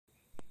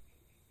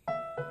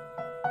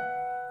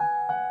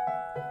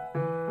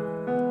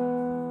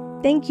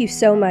Thank you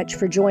so much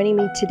for joining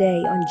me today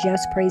on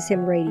Just Praise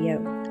Him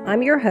Radio.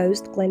 I'm your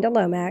host, Glenda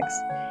Lomax,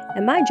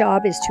 and my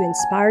job is to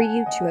inspire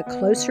you to a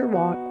closer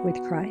walk with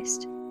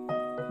Christ.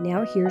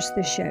 Now here's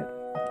the show.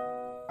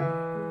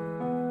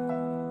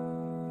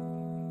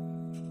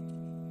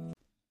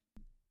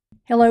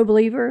 Hello,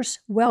 believers.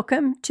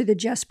 Welcome to the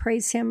Just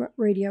Praise Him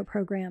radio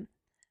program.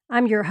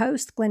 I'm your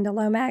host, Glenda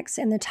Lomax,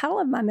 and the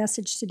title of my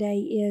message today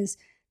is,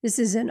 This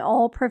is an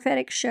all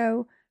prophetic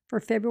show for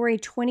February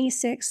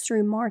 26th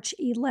through March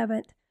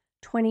 11th,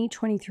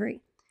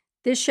 2023.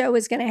 This show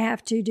is going to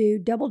have to do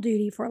double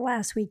duty for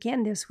last week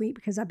and this week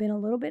because I've been a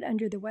little bit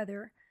under the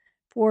weather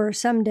for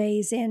some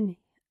days, and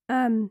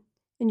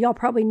y'all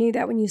probably knew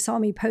that when you saw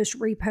me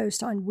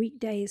repost on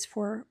weekdays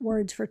for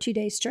words for 2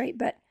 days straight.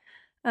 But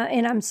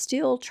and I'm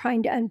still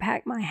trying to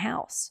unpack my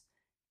house,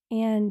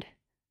 and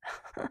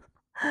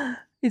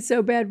it's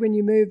so bad when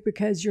you move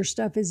because your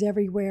stuff is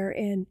everywhere.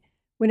 And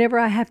whenever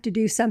I have to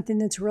do something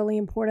that's really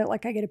important,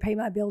 like I got to pay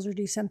my bills or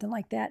do something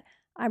like that,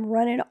 I'm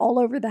running all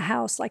over the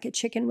house like a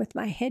chicken with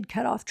my head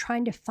cut off,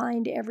 trying to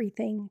find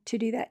everything to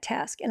do that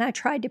task. And I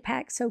tried to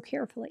pack so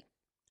carefully,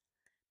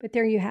 but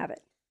there you have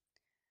it.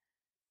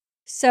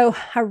 So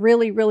I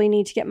really, really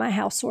need to get my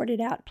house sorted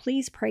out.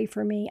 Please pray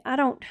for me. I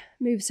don't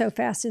move so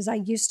fast as I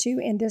used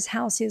to, and this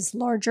house is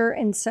larger,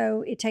 and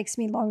so it takes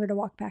me longer to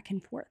walk back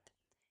and forth.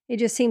 It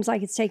just seems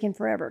like it's taken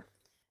forever.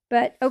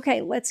 But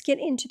okay, let's get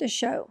into the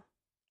show.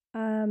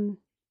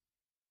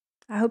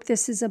 I hope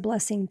this is a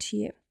blessing to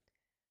you.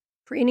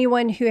 For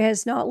anyone who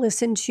has not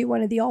listened to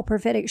one of the all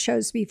prophetic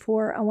shows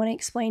before, I want to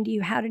explain to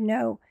you how to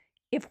know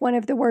if one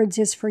of the words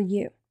is for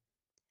you.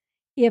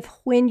 If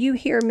when you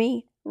hear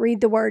me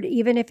read the word,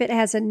 even if it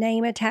has a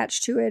name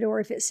attached to it, or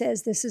if it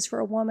says this is for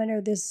a woman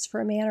or this is for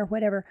a man or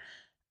whatever,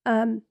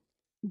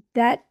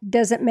 that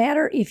doesn't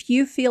matter. If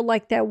you feel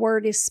like that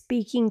word is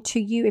speaking to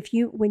you,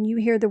 when you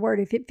hear the word,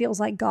 if it feels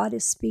like God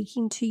is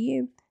speaking to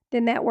you,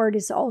 then that word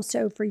is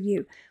also for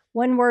you.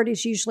 One word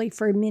is usually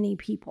for many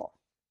people.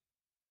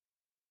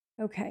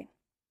 Okay.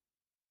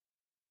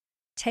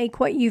 Take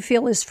what you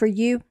feel is for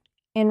you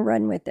and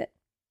run with it.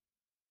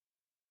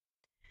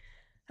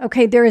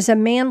 Okay, there is a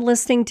man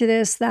listening to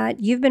this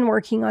that you've been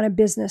working on a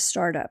business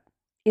startup.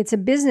 It's a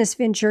business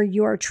venture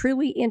you are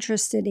truly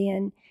interested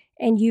in,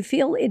 and you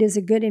feel it is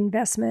a good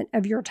investment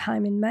of your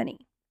time and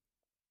money.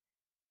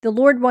 The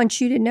Lord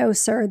wants you to know,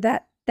 sir,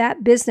 that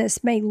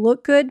business may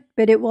look good,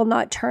 but it will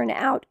not turn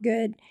out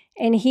good,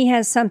 and He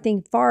has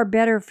something far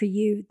better for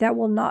you that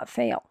will not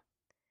fail.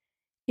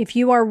 If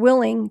you are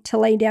willing to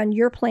lay down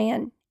your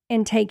plan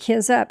and take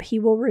His up, He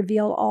will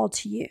reveal all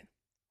to you.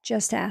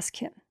 Just ask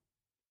Him.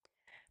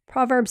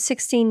 Proverbs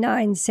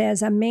 16:9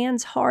 says, "A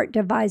man's heart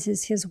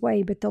devises his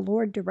way, but the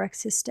Lord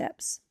directs his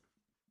steps."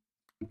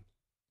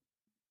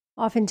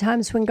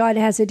 Oftentimes when God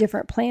has a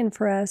different plan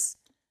for us,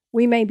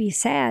 we may be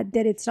sad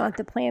that it's not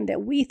the plan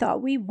that we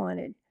thought we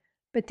wanted,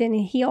 but then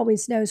He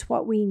always knows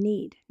what we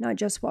need, not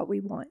just what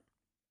we want.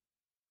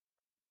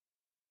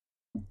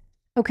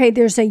 Okay,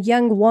 there's a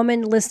young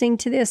woman listening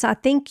to this. I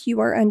think you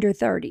are under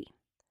 30.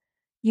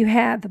 You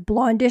have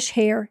blondish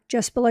hair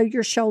just below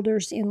your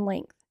shoulders in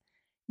length.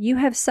 You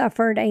have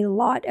suffered a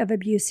lot of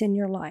abuse in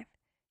your life.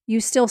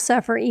 You still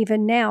suffer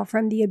even now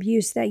from the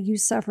abuse that you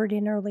suffered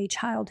in early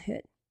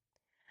childhood.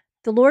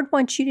 The Lord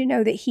wants you to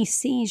know that He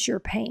sees your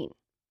pain.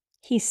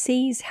 He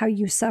sees how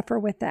you suffer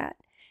with that,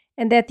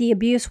 and that the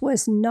abuse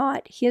was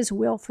not His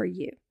will for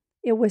you.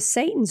 It was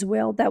Satan's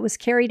will that was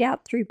carried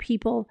out through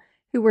people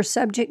who were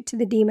subject to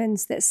the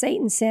demons that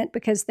Satan sent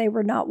because they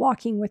were not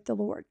walking with the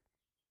Lord.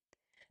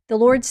 The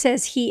Lord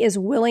says He is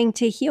willing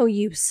to heal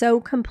you so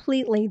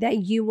completely that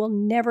you will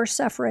never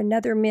suffer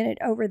another minute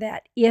over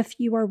that if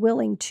you are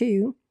willing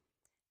to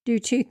do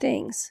two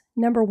things.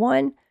 Number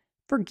one,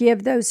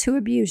 forgive those who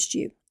abused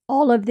you,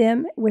 all of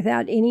them,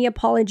 without any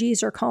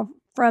apologies or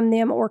from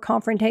them or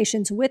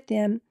confrontations with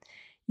them.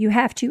 You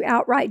have to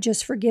outright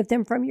just forgive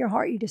them from your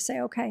heart. You just say,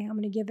 okay, I'm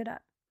going to give it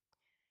up.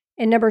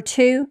 And number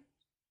two,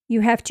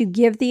 you have to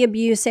give the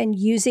abuse and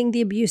using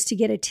the abuse to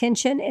get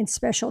attention and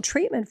special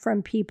treatment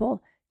from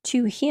people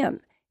to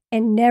Him,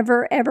 and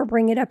never, ever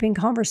bring it up in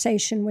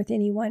conversation with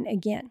anyone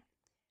again.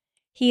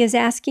 He is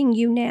asking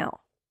you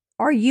now,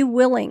 are you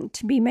willing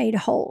to be made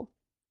whole?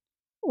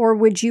 Or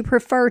would you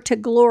prefer to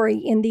glory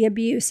in the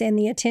abuse and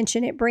the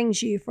attention it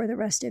brings you for the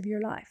rest of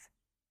your life?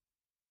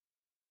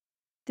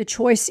 The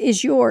choice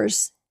is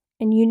yours,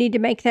 and you need to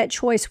make that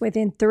choice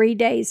within 3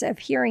 days of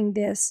hearing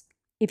this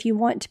if you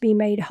want to be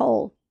made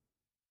whole,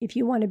 if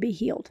you want to be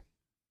healed.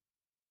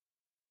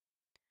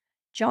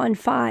 John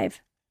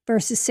 5,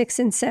 verses 6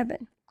 and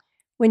 7.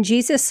 When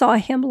Jesus saw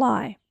him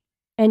lie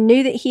and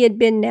knew that he had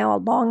been now a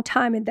long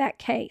time in that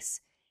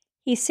case,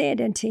 He said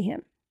unto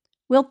him,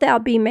 Wilt thou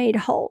be made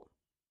whole?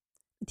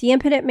 The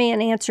impotent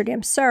man answered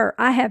him, Sir,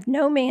 I have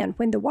no man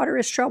when the water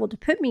is troubled to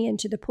put me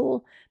into the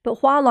pool,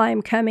 but while I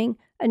am coming,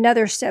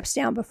 another steps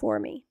down before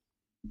me.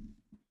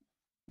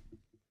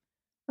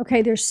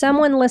 Okay, there's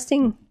someone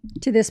listening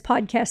to this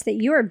podcast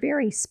that you are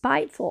very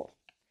spiteful,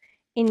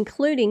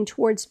 including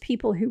towards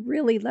people who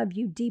really love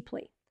you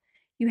deeply.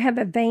 You have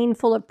a vein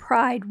full of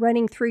pride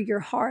running through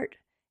your heart,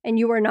 and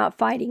you are not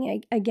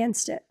fighting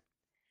against it.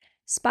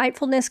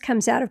 Spitefulness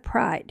comes out of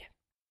pride.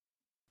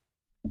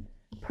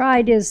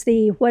 Pride is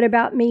the what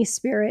about me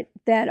spirit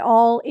that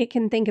all it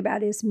can think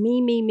about is me,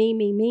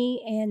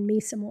 and me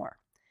some more.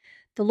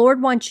 The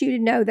Lord wants you to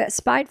know that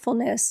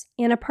spitefulness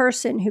in a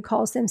person who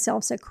calls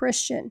themselves a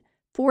Christian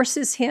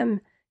forces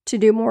him to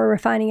do more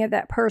refining of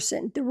that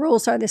person. The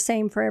rules are the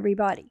same for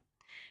everybody.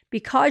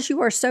 Because you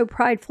are so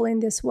prideful in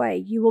this way,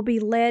 you will be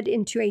led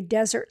into a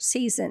desert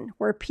season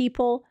where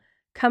people,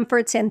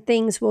 comforts, and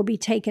things will be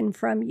taken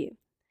from you.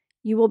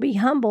 You will be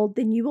humbled,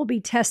 then you will be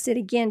tested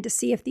again to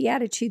see if the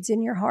attitudes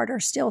in your heart are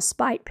still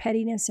spite,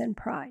 pettiness, and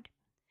pride.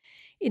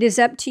 It is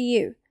up to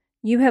you.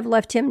 You have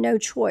left him no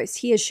choice.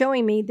 He is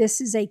showing me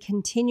this is a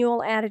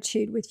continual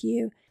attitude with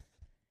you,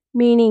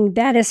 meaning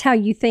that is how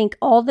you think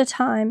all the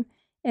time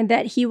and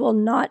that he will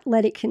not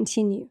let it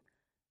continue.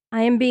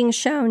 I am being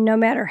shown no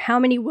matter how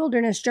many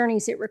wilderness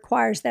journeys it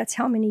requires, that's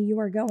how many you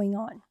are going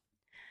on.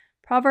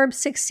 Proverbs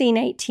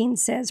 16:18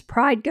 says,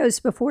 pride goes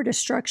before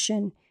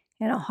destruction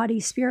and a haughty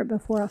spirit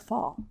before a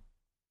fall.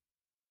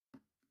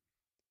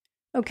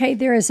 Okay,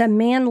 there is a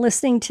man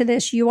listening to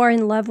this. You are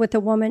in love with a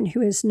woman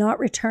who is not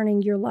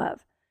returning your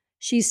love.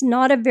 She's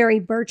not a very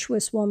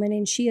virtuous woman,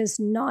 and she is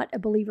not a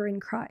believer in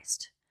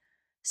Christ.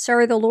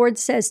 Sir, the Lord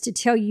says to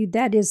tell you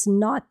that is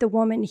not the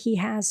woman he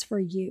has for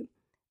you.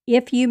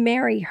 If you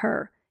marry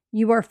her,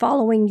 you are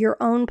following your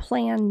own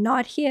plan,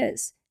 not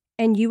his,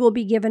 and you will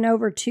be given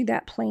over to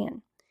that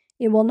plan.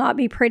 It will not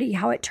be pretty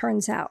how it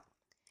turns out.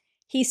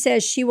 He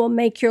says she will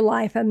make your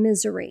life a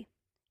misery.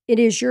 It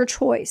is your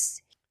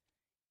choice.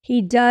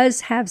 He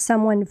does have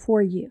someone for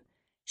you.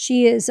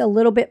 She is a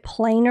little bit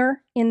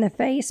plainer in the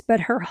face,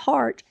 but her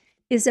heart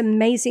is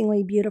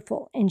amazingly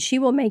beautiful, and she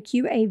will make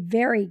you a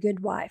very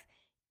good wife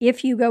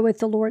if you go with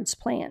the Lord's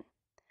plan.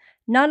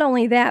 Not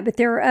only that, but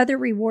there are other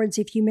rewards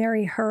if you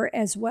marry her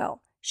as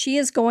well. She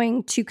is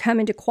going to come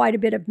into quite a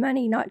bit of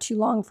money not too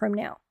long from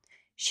now.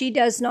 She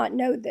does not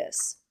know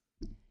this.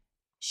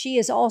 She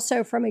is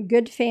also from a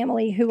good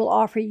family who will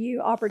offer you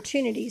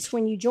opportunities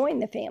when you join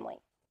the family.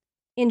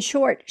 In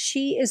short,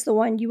 she is the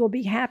one you will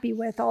be happy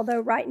with, although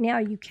right now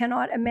you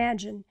cannot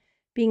imagine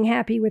being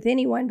happy with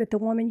anyone but the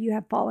woman you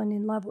have fallen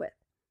in love with.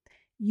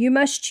 You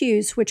must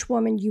choose which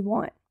woman you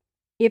want.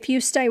 If you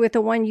stay with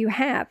the one you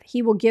have,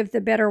 he will give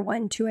the better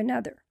one to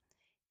another.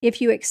 If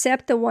you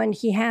accept the one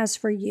he has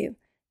for you,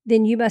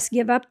 then you must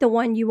give up the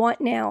one you want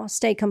now,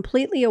 stay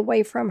completely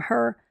away from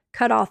her,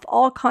 cut off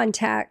all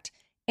contact,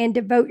 and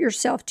devote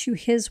yourself to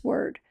his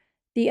word.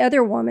 The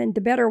other woman,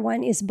 the better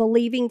one, is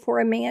believing for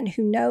a man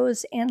who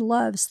knows and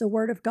loves the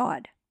word of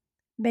God.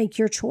 Make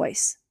your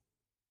choice.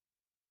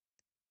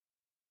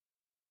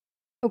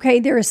 Okay,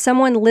 there is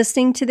someone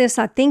listening to this.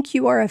 I think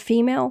you are a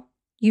female.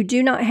 You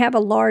do not have a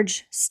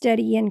large,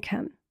 steady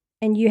income,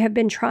 and you have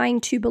been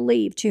trying to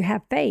believe, to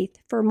have faith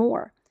for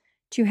more,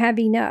 to have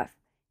enough,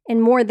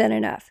 and more than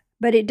enough,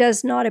 but it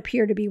does not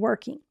appear to be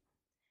working.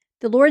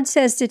 The Lord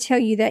says to tell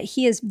you that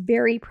he is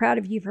very proud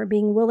of you for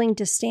being willing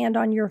to stand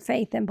on your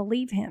faith and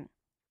believe him.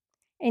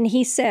 And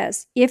he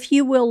says, if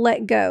you will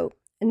let go,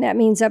 and that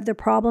means of the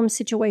problem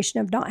situation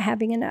of not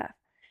having enough,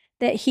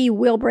 that he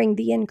will bring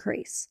the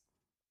increase.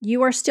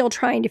 You are still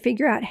trying to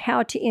figure out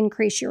how to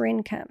increase your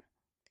income.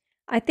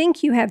 I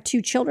think you have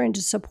 2 children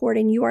to support,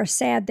 and you are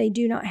sad they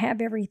do not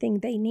have everything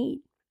they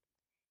need.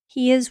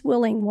 He is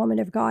willing, woman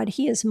of God.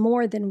 He is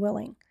more than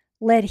willing.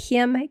 Let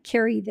him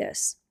carry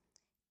this.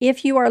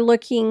 If you are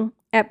looking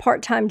at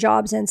part-time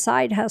jobs and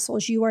side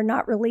hustles, you are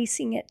not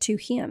releasing it to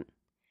him.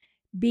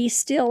 Be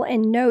still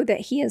and know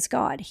that he is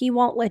God. He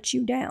won't let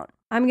you down.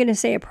 I'm going to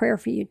say a prayer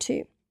for you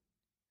too.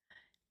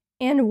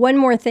 And one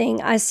more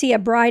thing, I see a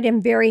bright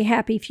and very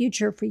happy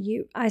future for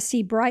you. I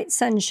see bright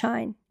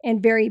sunshine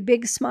and very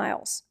big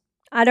smiles.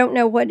 I don't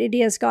know what it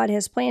is God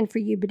has planned for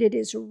you, but it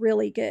is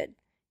really good.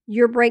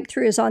 Your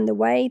breakthrough is on the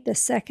way the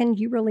second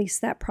you release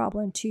that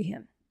problem to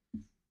him.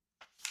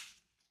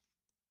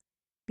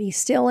 Be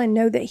still and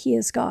know that he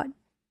is God.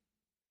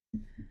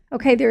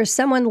 Okay, there is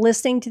someone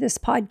listening to this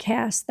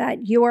podcast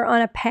that you are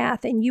on a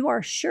path and you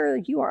are sure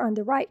you are on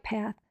the right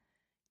path.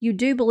 You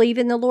do believe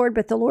in the Lord,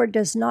 but the Lord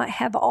does not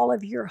have all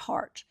of your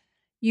heart.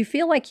 You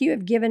feel like you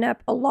have given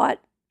up a lot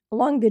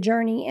along the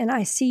journey, and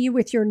I see you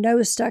with your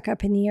nose stuck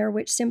up in the air,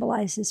 which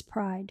symbolizes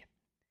pride.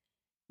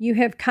 You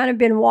have kind of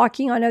been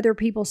walking on other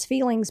people's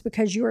feelings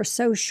because you are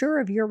so sure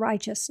of your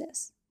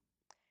righteousness.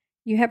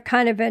 You have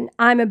kind of an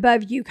I'm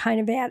above you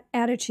kind of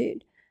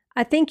attitude.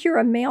 I think you're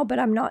a male, but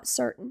I'm not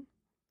certain.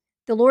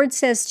 The Lord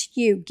says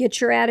to you, get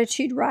your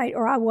attitude right,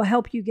 or I will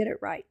help you get it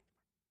right.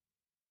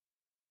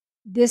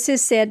 This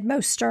is said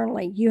most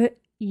sternly.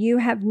 You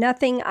have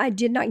nothing I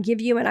did not give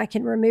you, and I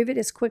can remove it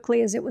as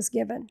quickly as it was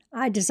given.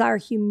 I desire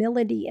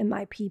humility in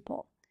my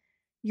people.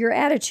 Your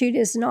attitude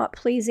is not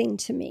pleasing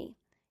to me.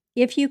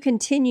 If you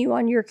continue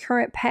on your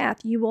current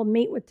path, you will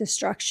meet with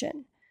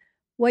destruction.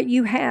 What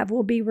you have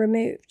will be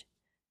removed.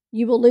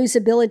 You will lose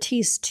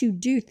abilities to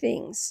do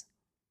things.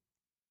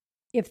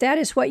 If that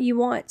is what you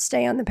want,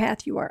 stay on the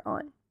path you are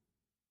on.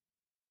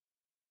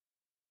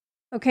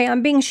 Okay,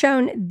 I'm being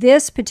shown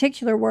this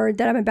particular word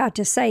that I'm about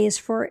to say is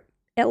for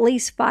at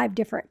least 5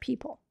 different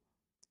people.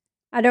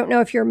 I don't know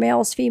if you're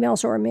males,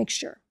 females, or a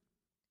mixture.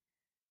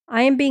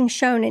 I am being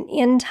shown an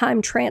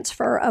end-time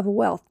transfer of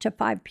wealth to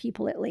 5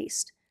 people at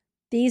least.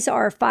 These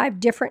are 5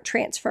 different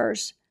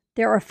transfers.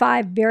 There are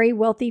 5 very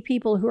wealthy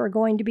people who are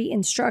going to be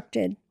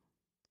instructed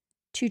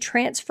to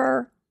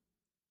transfer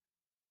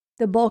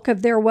the bulk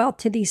of their wealth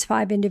to these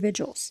 5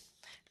 individuals.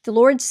 The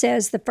Lord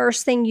says the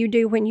first thing you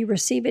do when you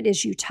receive it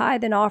is you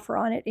tithe and offer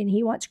on it, and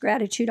He wants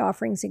gratitude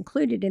offerings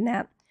included in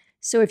that.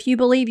 So if you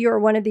believe you are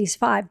one of these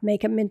 5,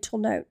 make a mental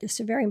note. This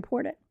is very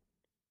important.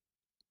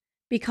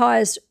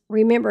 Because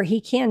remember,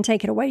 He can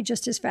take it away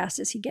just as fast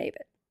as He gave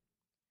it.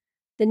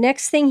 The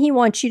next thing He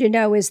wants you to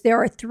know is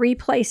there are 3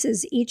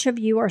 places each of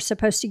you are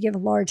supposed to give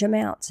large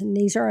amounts, and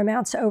these are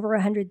amounts over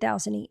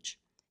 100,000 each.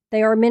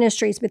 They are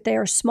ministries, but they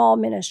are small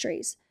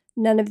ministries.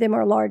 None of them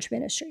are large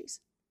ministries.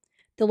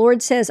 The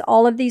Lord says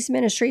all of these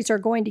ministries are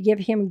going to give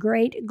Him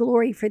great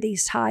glory for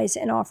these tithes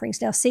and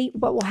offerings. Now, see,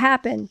 what will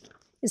happen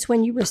is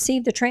when you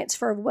receive the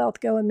transfer of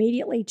wealth, go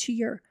immediately to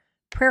your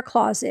prayer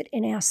closet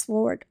and ask the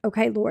Lord,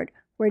 okay, Lord,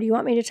 where do you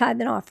want me to tithe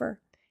and offer?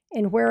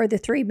 And where are the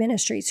 3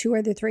 ministries? Who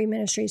are the 3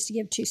 ministries to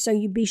give to? So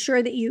you be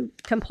sure that you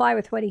comply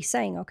with what He's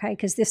saying, okay?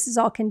 Because this is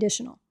all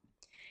conditional.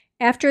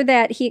 After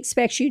that, He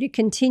expects you to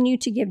continue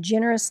to give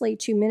generously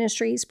to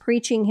ministries,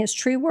 preaching His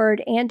true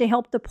word, and to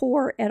help the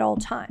poor at all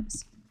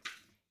times.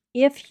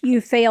 If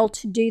you fail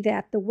to do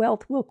that, the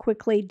wealth will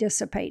quickly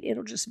dissipate.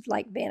 It'll just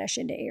vanish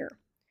into air.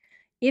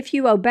 If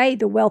you obey,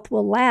 the wealth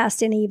will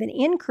last and even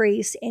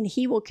increase, and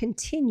He will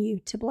continue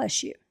to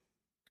bless you.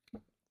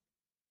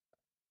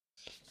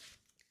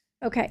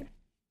 Okay.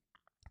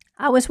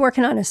 I was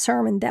working on a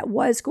sermon that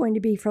was going to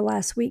be for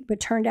last week, but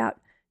turned out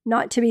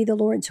not to be the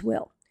Lord's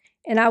will.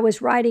 And I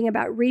was writing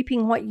about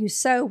reaping what you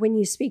sow when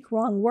you speak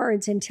wrong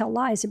words and tell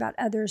lies about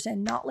others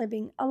and not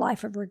living a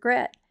life of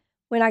regret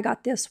when I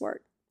got this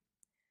word.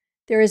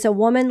 There is a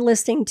woman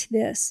listening to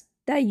this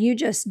that you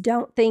just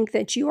don't think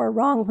that you are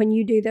wrong when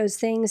you do those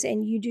things,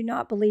 and you do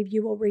not believe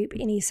you will reap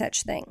any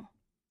such thing.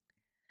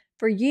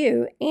 For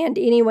you and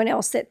anyone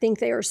else that think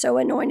they are so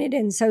anointed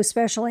and so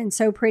special and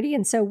so pretty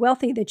and so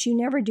wealthy that you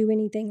never do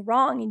anything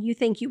wrong and you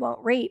think you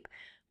won't reap,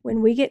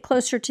 when we get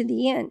closer to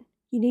the end,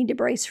 you need to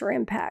brace for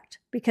impact,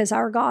 because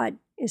our God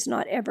is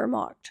not ever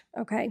mocked,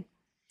 okay?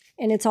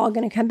 And it's all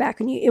going to come back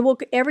on you.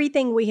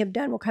 Everything we have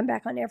done will come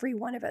back on every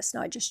one of us,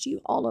 not just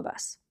you, all of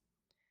us.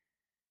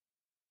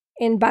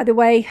 And by the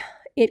way,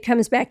 it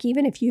comes back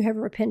even if you have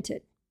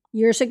repented.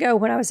 Years ago,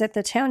 when I was at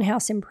the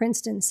townhouse in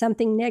Princeton,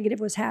 something negative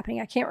was happening.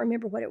 I can't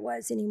remember what it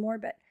was anymore,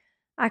 but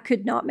I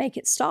could not make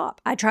it stop.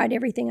 I tried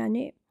everything I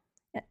knew.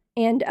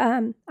 And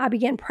I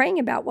began praying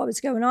about what was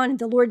going on. And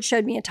the Lord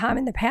showed me a time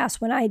in the past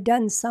when I had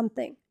done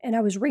something and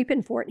I was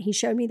reaping for it. And He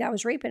showed me that I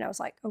was reaping. I was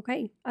like,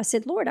 okay. I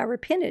said, Lord, I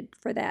repented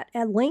for that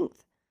at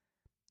length.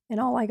 And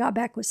all I got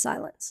back was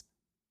silence.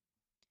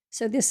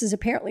 So this is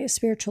apparently a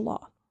spiritual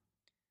law.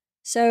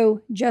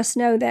 So just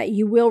know that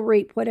you will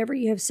reap whatever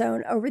you have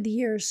sown over the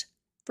years,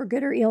 for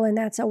good or ill, and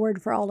that's a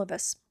word for all of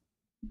us.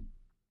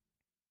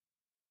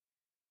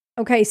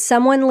 Okay,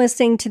 someone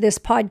listening to this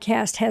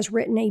podcast has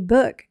written a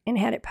book and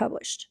had it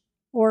published,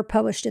 or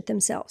published it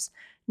themselves.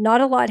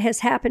 Not a lot has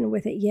happened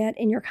with it yet,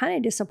 and you're kind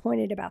of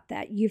disappointed about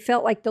that. You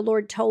felt like the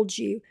Lord told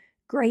you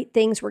great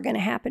things were going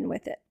to happen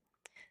with it.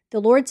 The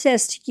Lord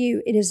says to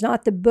you, it is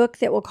not the book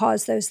that will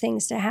cause those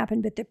things to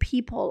happen, but the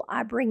people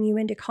I bring you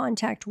into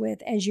contact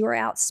with as you are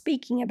out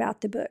speaking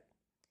about the book.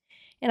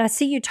 And I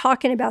see you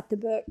talking about the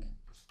book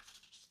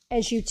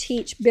as you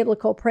teach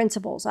biblical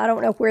principles. I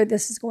don't know where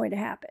this is going to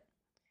happen.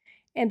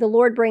 And the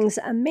Lord brings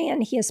a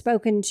man He has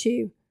spoken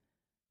to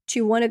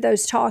one of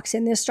those talks,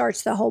 and this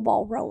starts the whole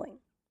ball rolling.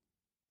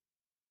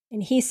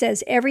 And he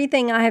says,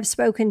 everything I have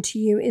spoken to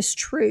you is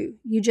true.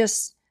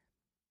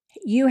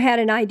 You had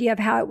an idea of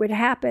how it would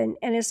happen,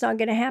 and it's not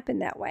going to happen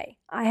that way.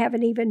 I have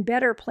an even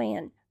better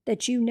plan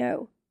that you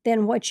know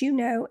than what you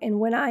know, and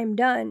when I am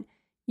done,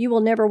 you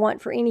will never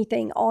want for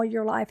anything all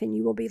your life, and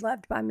you will be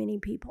loved by many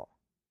people.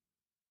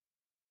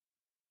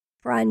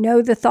 For I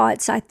know the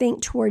thoughts I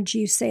think towards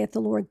you, saith the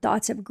Lord,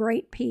 thoughts of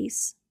great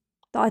peace,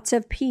 thoughts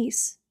of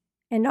peace,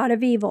 and not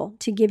of evil,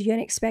 to give you an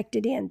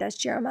expected end. That's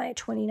Jeremiah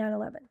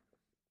 29:11.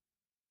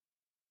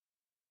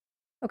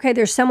 Okay,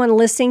 there's someone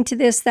listening to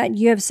this that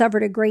you have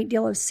suffered a great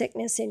deal of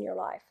sickness in your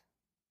life.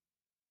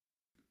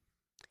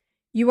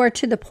 You are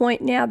to the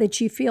point now that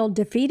you feel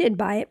defeated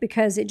by it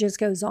because it just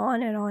goes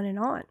on and on and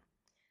on.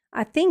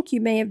 I think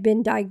you may have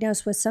been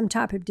diagnosed with some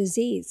type of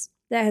disease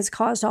that has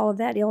caused all of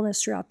that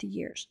illness throughout the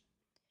years.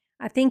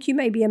 I think you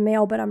may be a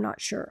male, but I'm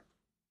not sure.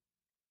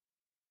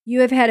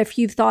 You have had a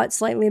few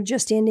thoughts lately of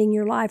just ending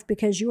your life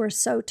because you are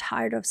so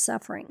tired of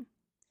suffering.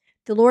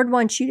 The Lord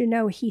wants you to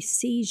know He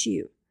sees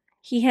you.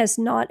 He has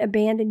not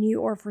abandoned you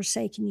or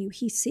forsaken you.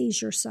 He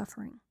sees your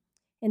suffering.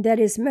 And that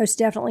is most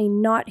definitely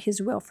not His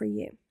will for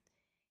you.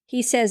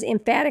 He says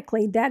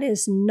emphatically, that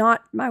is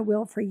not my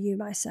will for you,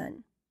 my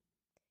son.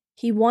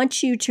 He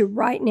wants you to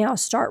right now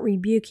start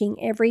rebuking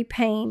every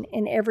pain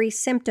and every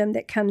symptom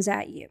that comes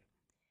at you.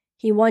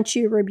 He wants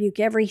you to rebuke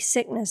every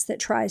sickness that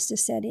tries to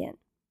set in.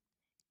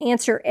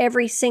 Answer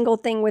every single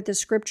thing with the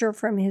scripture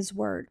from his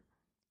word.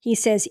 He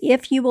says,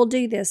 if you will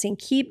do this and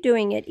keep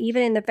doing it,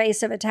 even in the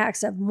face of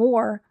attacks of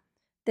more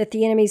that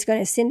the enemy is going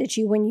to send at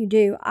you when you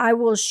do, I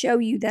will show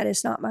you that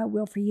it's not my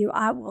will for you.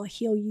 I will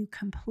heal you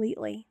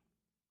completely.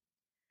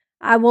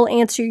 I will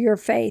answer your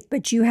faith,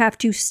 but you have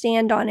to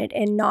stand on it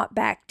and not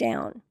back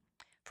down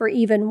for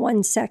even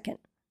 1 second.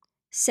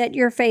 Set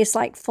your face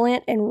like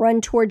flint and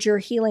run towards your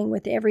healing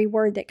with every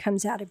word that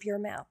comes out of your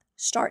mouth.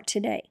 Start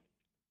today.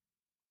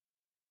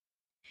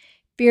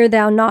 Fear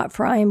thou not,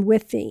 for I am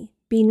with thee.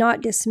 Be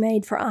not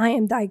dismayed, for I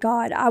am thy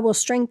God. I will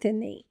strengthen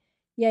thee.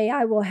 Yea,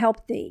 I will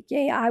help thee.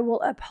 Yea, I will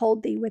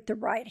uphold thee with the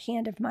right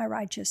hand of my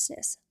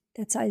righteousness.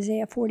 That's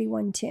Isaiah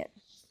 41:10.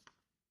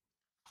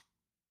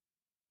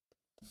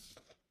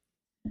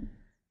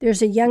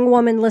 There's a young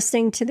woman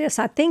listening to this.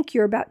 I think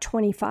you're about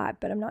 25,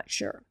 but I'm not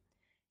sure.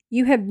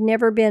 You have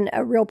never been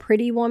a real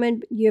pretty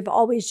woman. You have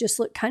always just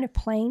looked kind of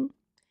plain.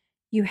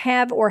 You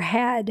have or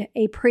had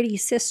a pretty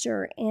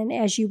sister, and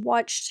as you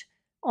watched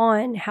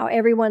on how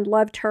everyone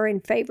loved her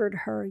and favored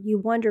her, you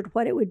wondered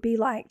what it would be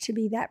like to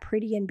be that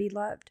pretty and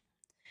beloved.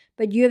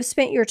 But you have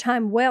spent your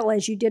time well,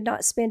 as you did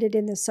not spend it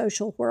in the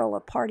social whirl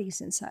of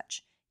parties and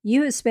such.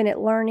 You have spent it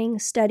learning,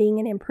 studying,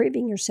 and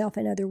improving yourself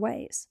in other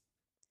ways.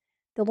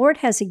 The Lord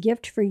has a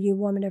gift for you,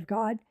 woman of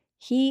God.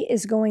 He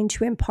is going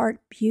to impart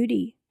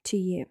beauty to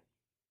you.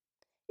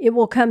 It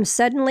will come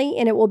suddenly,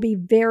 and it will be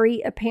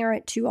very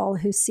apparent to all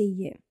who see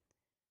you.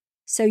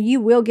 So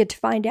you will get to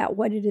find out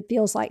what it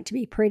feels like to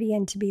be pretty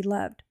and to be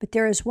loved. But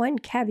there is one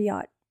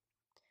caveat.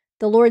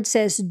 The Lord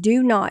says,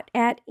 do not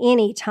at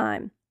any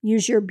time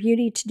use your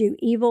beauty to do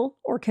evil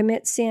or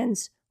commit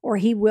sins, or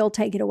he will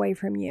take it away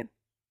from you.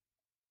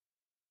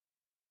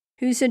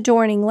 Whose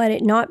adorning, let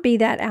it not be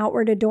that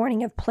outward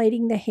adorning of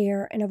plaiting the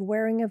hair and of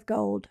wearing of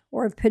gold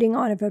or of putting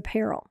on of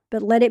apparel,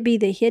 but let it be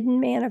the hidden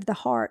man of the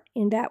heart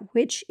in that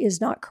which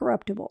is not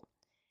corruptible,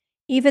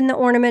 even the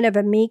ornament of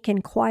a meek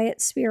and quiet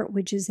spirit,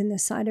 which is in the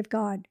sight of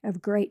God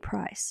of great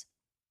price.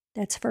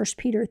 That's 1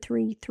 Peter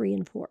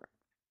 3:3-4.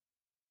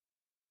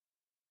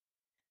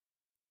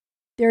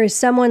 There is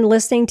someone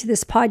listening to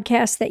this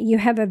podcast that you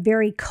have a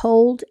very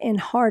cold and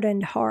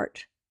hardened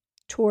heart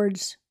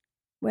towards,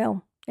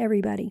 well,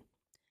 everybody.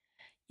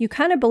 You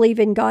kind of believe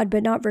in God,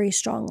 but not very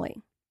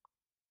strongly.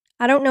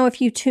 I don't know if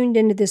you tuned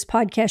into this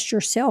podcast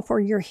yourself or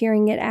you're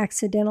hearing it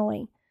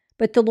accidentally,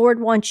 but the Lord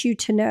wants you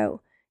to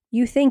know.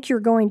 You think you're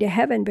going to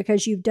heaven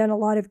because you've done a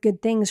lot of good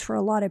things for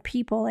a lot of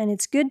people, and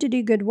it's good to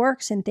do good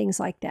works and things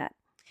like that.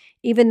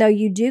 Even though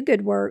you do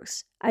good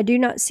works, I do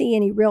not see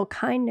any real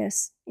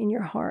kindness in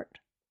your heart.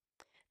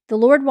 The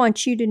Lord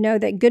wants you to know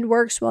that good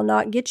works will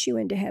not get you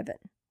into heaven.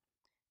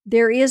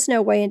 There is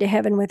no way into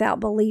heaven without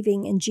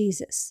believing in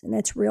Jesus, and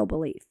that's real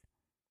belief.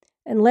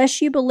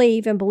 Unless you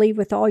believe and believe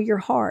with all your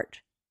heart,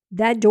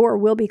 that door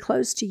will be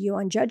closed to you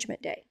on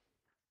Judgment Day.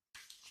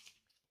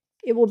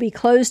 It will be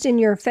closed in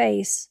your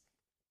face.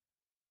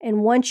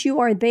 And once you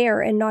are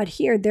there and not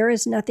here, there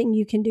is nothing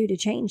you can do to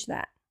change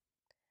that.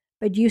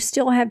 But you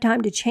still have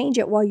time to change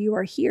it while you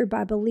are here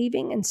by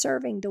believing and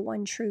serving the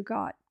one true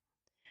God.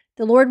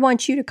 The Lord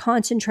wants you to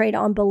concentrate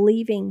on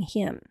believing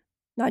him,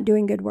 not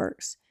doing good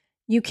works.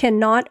 You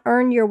cannot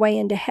earn your way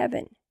into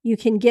heaven. You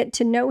can get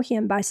to know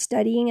him by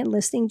studying and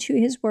listening to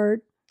his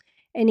word,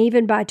 and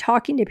even by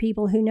talking to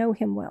people who know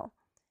him well.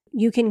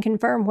 You can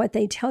confirm what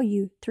they tell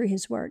you through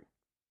his word.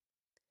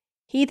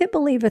 He that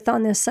believeth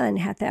on the Son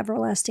hath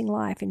everlasting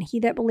life, and he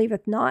that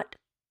believeth not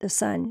the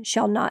Son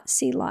shall not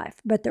see life,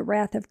 but the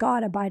wrath of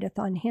God abideth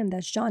on him.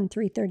 That's John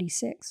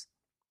 3:36.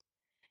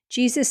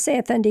 Jesus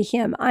saith unto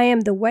him, I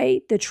am the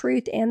way, the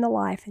truth, and the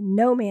life.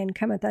 No man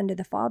cometh unto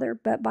the Father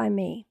but by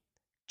me.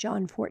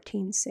 John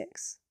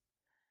 14:6.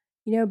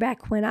 You know,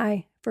 back when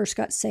I first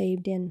got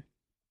saved in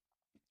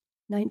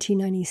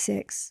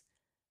 1996,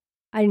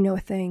 I didn't know a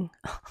thing.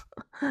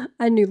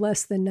 I knew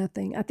less than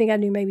nothing. I think I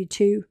knew maybe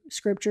 2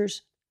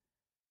 scriptures.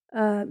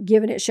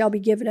 Given it shall be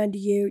given unto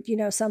you,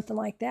 something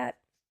like that.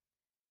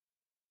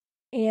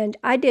 And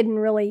I didn't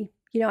really,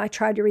 I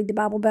tried to read the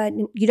Bible, but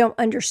you don't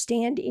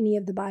understand any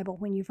of the Bible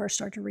when you first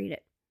start to read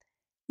it.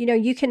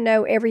 You can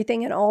know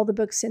everything in all the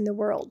books in the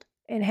world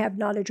and have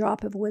not a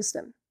drop of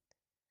wisdom.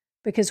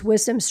 Because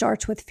wisdom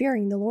starts with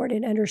fearing the Lord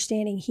and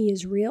understanding he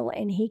is real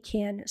and he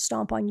can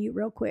stomp on you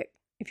real quick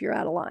if you're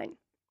out of line.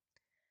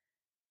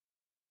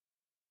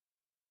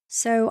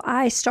 So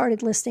I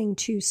started listening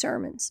to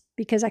sermons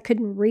because I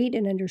couldn't read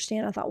and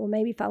understand. I thought, well,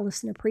 maybe if I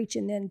listen to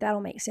preaching, then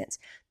that'll make sense.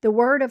 The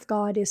word of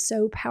God is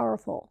so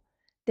powerful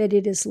that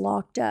it is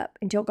locked up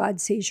until God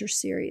sees you're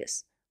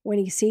serious. When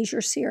he sees you're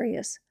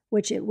serious,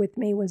 which it with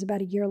me was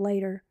about a year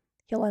later,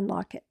 he'll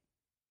unlock it.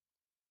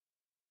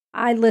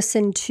 I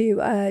listened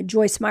to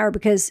Joyce Meyer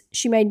because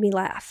she made me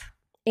laugh.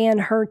 And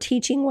her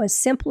teaching was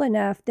simple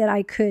enough that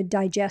I could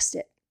digest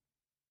it.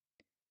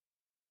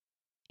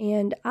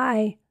 And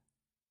I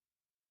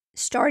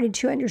started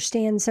to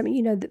understand some,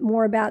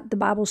 more about the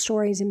Bible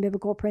stories and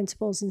biblical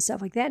principles and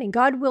stuff like that. And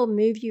God will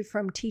move you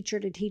from teacher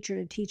to teacher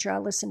to teacher. I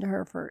listened to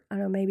her for,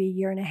 maybe a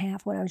year and a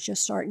half when I was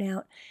just starting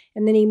out.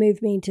 And then he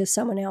moved me to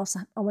someone else.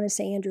 I want to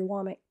say Andrew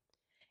Womack.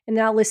 And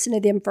then I listened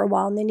to them for a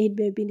while. And then he'd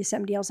move me to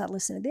somebody else. I'd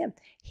listen to them.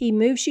 He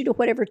moves you to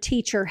whatever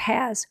teacher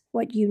has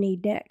what you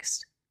need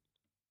next.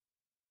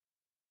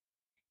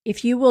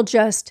 If you will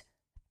just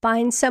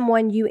find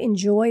someone you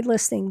enjoy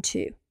listening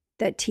to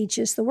that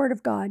teaches the Word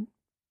of God,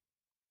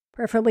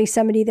 preferably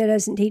somebody that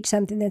doesn't teach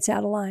something that's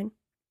out of line,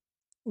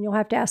 and you'll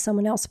have to ask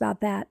someone else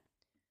about that,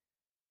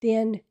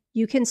 then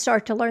you can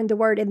start to learn the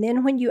Word. And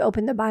then when you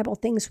open the Bible,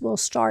 things will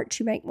start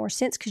to make more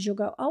sense because you'll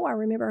go, oh, I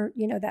remember,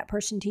 that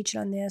person teaching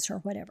on this or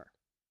whatever.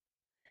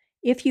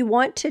 If you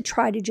want to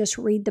try to just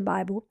read the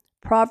Bible,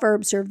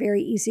 Proverbs are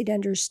very easy to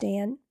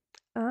understand.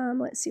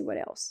 Let's see what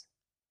else.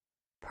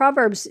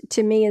 Proverbs,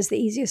 to me, is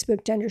the easiest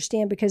book to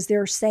understand because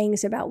there are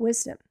sayings about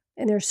wisdom.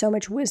 And there's so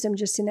much wisdom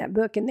just in that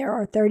book. And there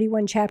are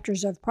 31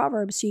 chapters of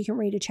Proverbs, so you can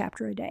read a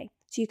chapter a day.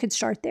 So you could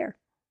start there.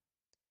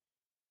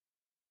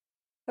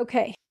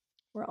 Okay,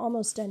 we're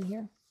almost done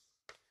here.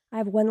 I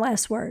have one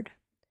last word.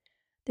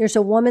 There's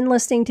a woman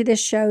listening to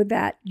this show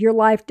that your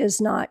life does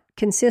not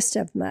consist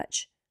of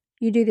much.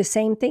 You do the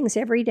same things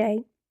every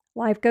day.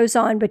 Life goes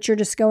on, but you're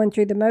just going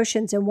through the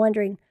motions and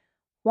wondering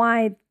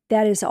why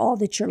that is all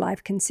that your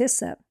life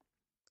consists of.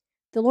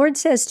 The Lord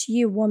says to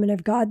you, woman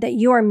of God, that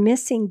you are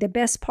missing the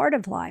best part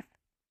of life.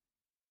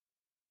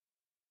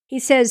 He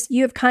says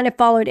you have kind of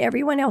followed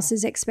everyone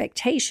else's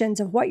expectations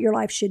of what your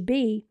life should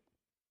be,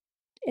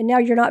 and now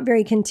you're not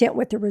very content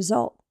with the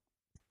result.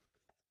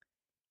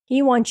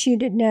 He wants you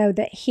to know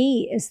that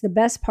He is the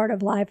best part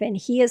of life, and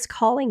He is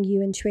calling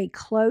you into a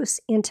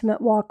close,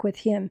 intimate walk with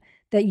Him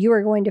that you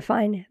are going to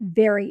find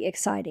very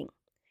exciting.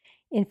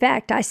 In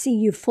fact, I see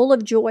you full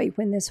of joy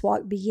when this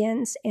walk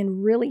begins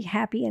and really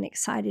happy and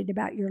excited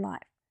about your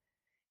life.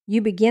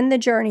 You begin the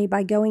journey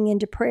by going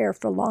into prayer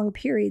for long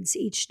periods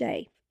each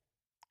day,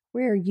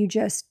 where you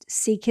just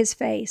seek His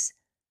face,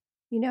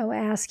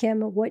 ask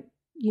Him what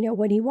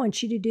He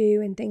wants you to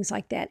do and things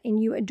like that,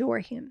 and you adore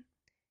Him.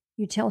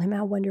 You tell Him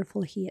how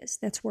wonderful He is.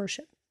 That's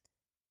worship.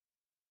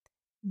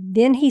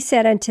 Then He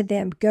said unto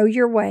them, go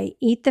your way,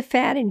 eat the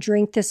fat and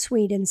drink the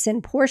sweet, and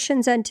send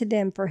portions unto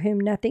them for whom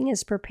nothing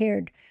is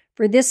prepared.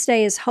 For this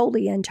day is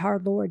holy unto our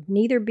Lord.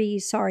 Neither be ye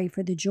sorry,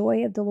 for the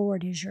joy of the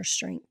Lord is your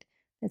strength.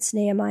 That's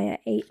Nehemiah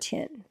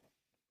 8:10.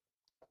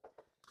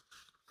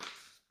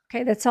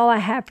 Okay, that's all I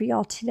have for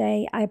y'all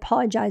today. I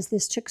apologize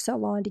this took so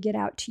long to get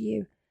out to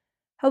you.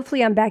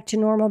 Hopefully I'm back to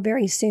normal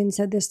very soon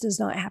so this does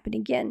not happen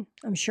again.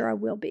 I'm sure I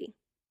will be.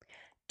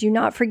 Do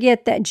not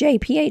forget that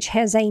JPH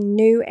has a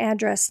new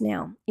address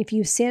now. If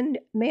you send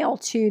mail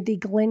to the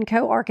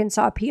Glencoe,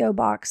 Arkansas P.O.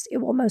 Box, it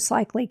will most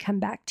likely come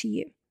back to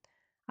you.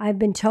 I've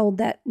been told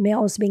that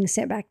mail is being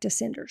sent back to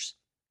senders.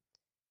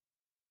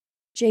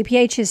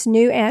 JPH's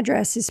new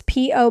address is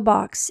P.O.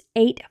 Box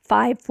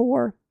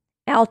 854,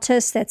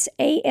 Altus, that's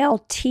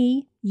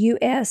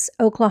ALTUS,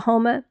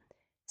 Oklahoma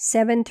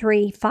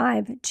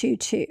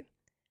 73522.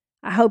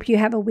 I hope you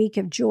have a week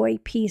of joy,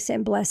 peace,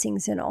 and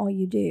blessings in all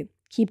you do.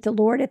 Keep the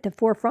Lord at the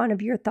forefront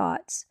of your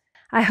thoughts.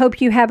 I hope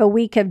you have a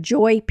week of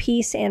joy,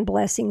 peace, and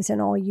blessings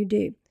in all you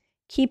do.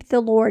 Keep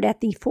the Lord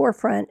at the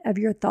forefront of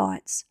your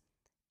thoughts.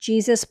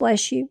 Jesus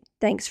bless you.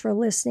 Thanks for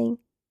listening.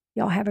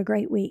 Y'all have a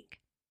great week.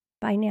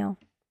 Bye now.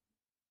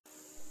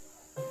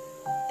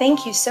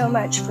 Thank you so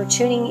much for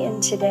tuning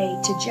in today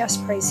to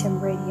Just Praise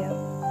Him Radio.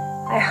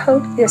 I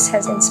hope this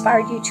has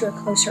inspired you to a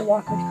closer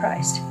walk with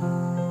Christ.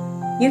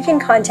 You can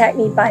contact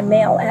me by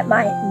mail at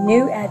my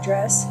new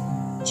address,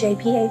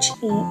 JPH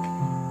Inc.,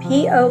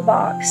 P.O.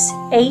 Box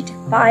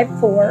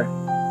 854,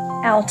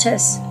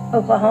 Altus,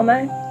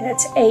 Oklahoma.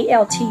 That's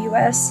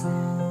ALTUS,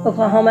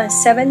 Oklahoma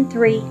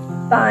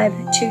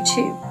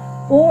 73522.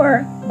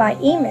 Or by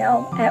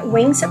email at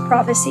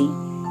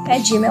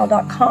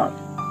wingsofprophecy@gmail.com.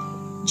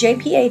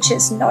 JPH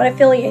is not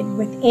affiliated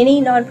with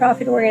any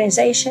nonprofit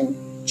organization,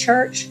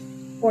 church,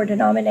 or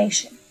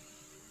denomination.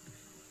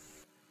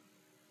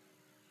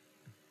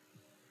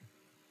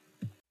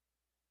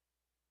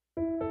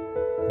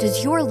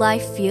 Does your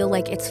life feel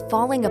like it's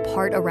falling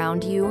apart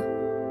around you?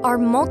 Are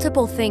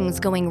multiple things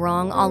going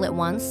wrong all at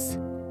once?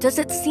 Does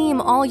it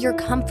seem all your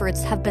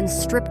comforts have been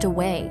stripped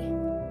away?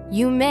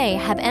 You may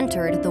have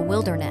entered the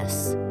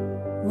wilderness.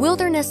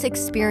 Wilderness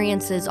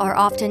experiences are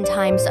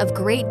oftentimes of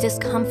great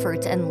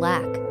discomfort and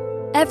lack.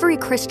 Every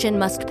Christian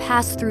must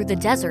pass through the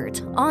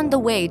desert on the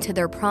way to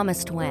their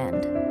promised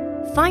land.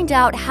 Find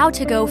out how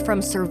to go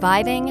from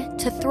surviving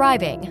to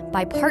thriving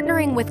by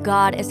partnering with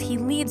God as He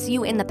leads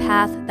you in the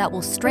path that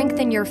will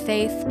strengthen your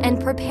faith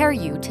and prepare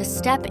you to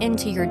step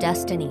into your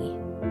destiny.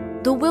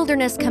 The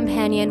Wilderness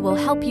Companion will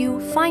help you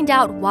find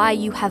out why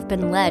you have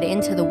been led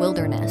into the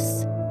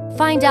wilderness.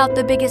 Find out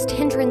the biggest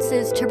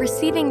hindrances to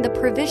receiving the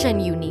provision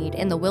you need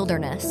in the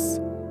wilderness.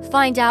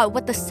 Find out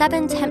what the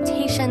 7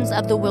 temptations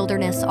of the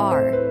wilderness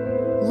are.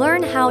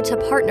 Learn how to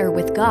partner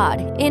with God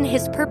in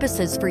His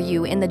purposes for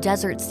you in the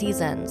desert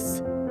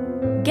seasons.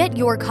 Get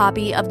your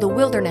copy of The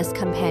Wilderness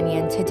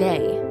Companion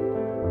today.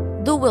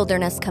 The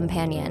Wilderness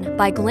Companion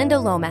by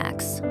Glenda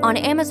Lomax on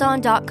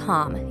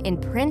Amazon.com in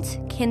print,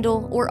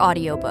 Kindle, or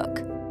audiobook.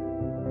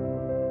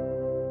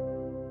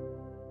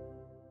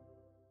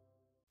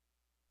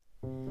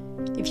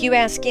 If you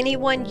ask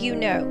anyone you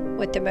know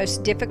what the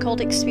most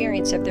difficult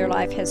experience of their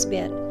life has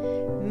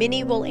been,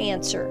 many will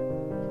answer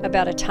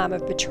about a time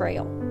of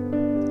betrayal.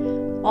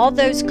 All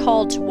those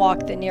called to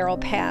walk the narrow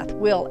path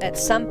will at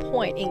some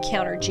point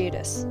encounter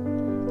Judas.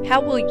 How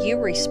will you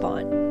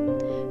respond?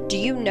 Do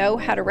you know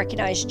how to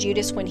recognize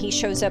Judas when he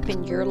shows up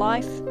in your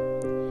life?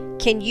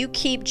 Can you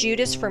keep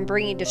Judas from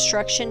bringing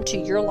destruction to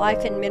your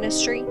life and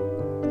ministry?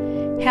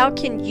 How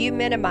can you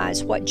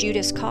minimize what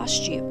Judas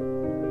cost you?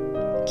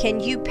 Can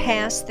you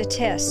pass the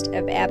test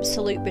of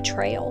absolute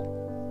betrayal?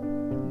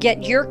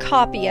 Get your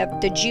copy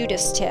of The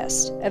Judas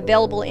Test,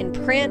 available in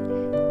print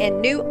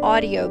and new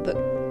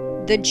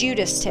audiobook, The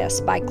Judas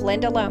Test by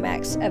Glenda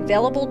Lomax,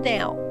 available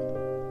now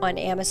on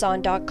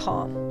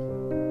Amazon.com.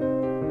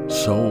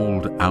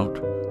 Sold out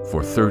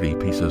for 30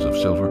 pieces of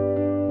silver?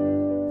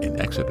 In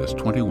Exodus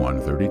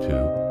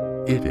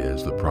 21:32, it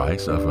is the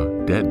price of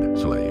a dead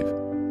slave.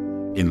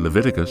 In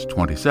Leviticus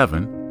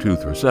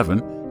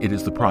 27:2-7, it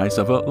is the price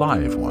of a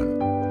live one.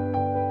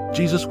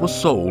 Jesus was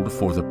sold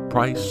for the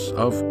price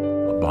of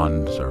a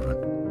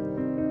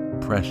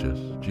bondservant. Precious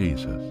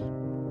Jesus,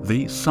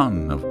 the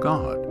Son of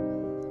God,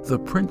 the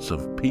Prince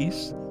of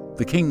Peace,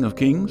 the King of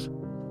Kings.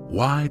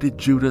 Why did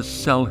Judas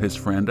sell his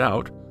friend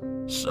out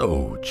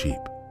so cheap?